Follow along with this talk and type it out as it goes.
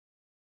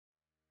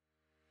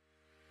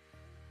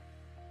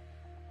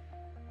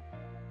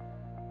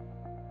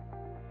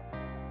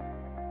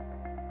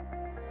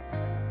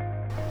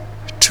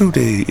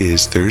Today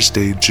is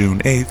Thursday, June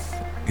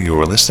 8th.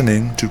 You're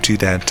listening to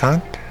T-Dad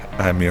Talk.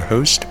 I'm your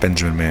host,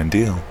 Benjamin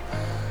Mandiel.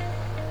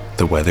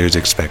 The weather is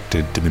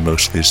expected to be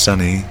mostly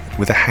sunny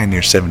with a high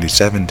near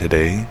 77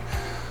 today,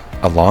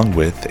 along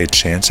with a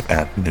chance of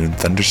afternoon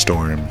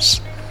thunderstorms.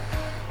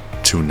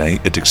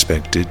 Tonight it's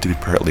expected to be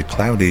partly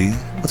cloudy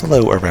with a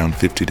low around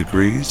 50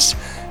 degrees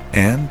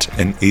and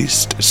an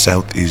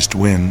east-southeast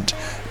wind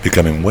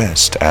becoming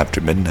west after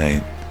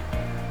midnight.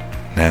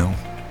 Now,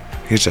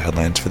 here's the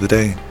headlines for the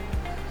day.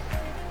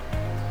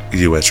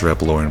 U.S.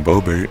 Rep. Lauren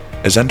Boebert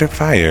is under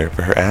fire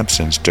for her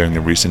absence during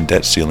a recent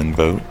debt ceiling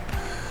vote.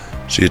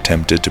 She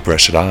attempted to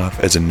brush it off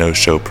as a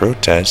no-show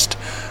protest,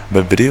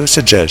 but video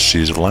suggests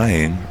she's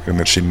lying and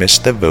that she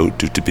missed the vote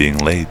due to being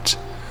late.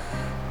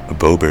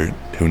 Boebert,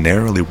 who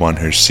narrowly won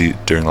her seat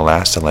during the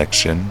last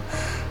election,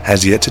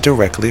 has yet to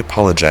directly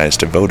apologize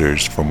to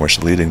voters for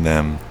misleading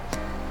them.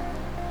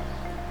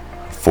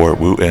 Fort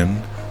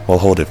Wootton will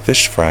hold a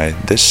fish fry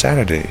this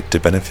Saturday to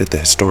benefit the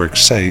historic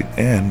site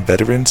and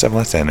veterans of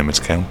Los Animas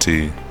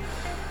County.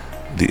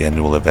 The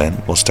annual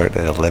event will start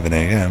at 11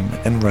 a.m.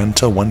 and run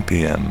till 1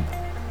 p.m.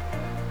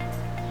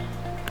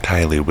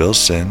 Kylie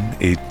Wilson,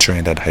 a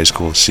Trinidad High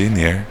School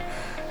senior,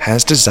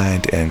 has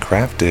designed and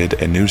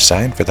crafted a new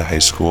sign for the high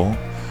school.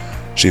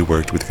 She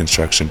worked with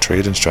construction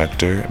trade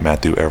instructor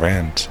Matthew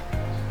Arant.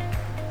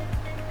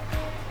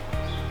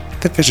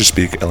 The Fisher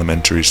Peak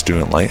Elementary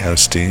Student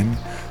Lighthouse team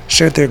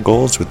shared their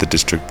goals with the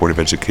District Board of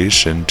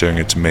Education during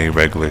its May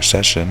regular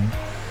session.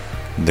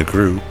 The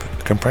group,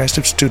 comprised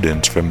of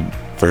students from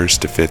 1st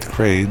to 5th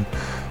grade,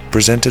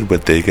 presented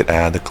what they get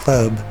out of the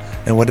club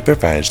and what it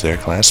provides their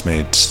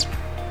classmates.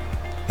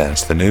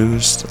 That's the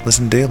news.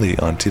 Listen daily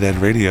on T-Dad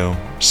Radio,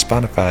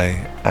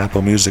 Spotify,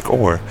 Apple Music,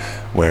 or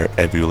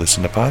wherever you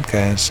listen to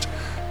podcasts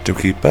to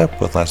keep up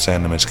with Los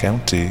Animas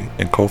County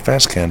and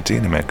Colfax County,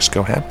 New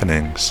Mexico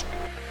happenings.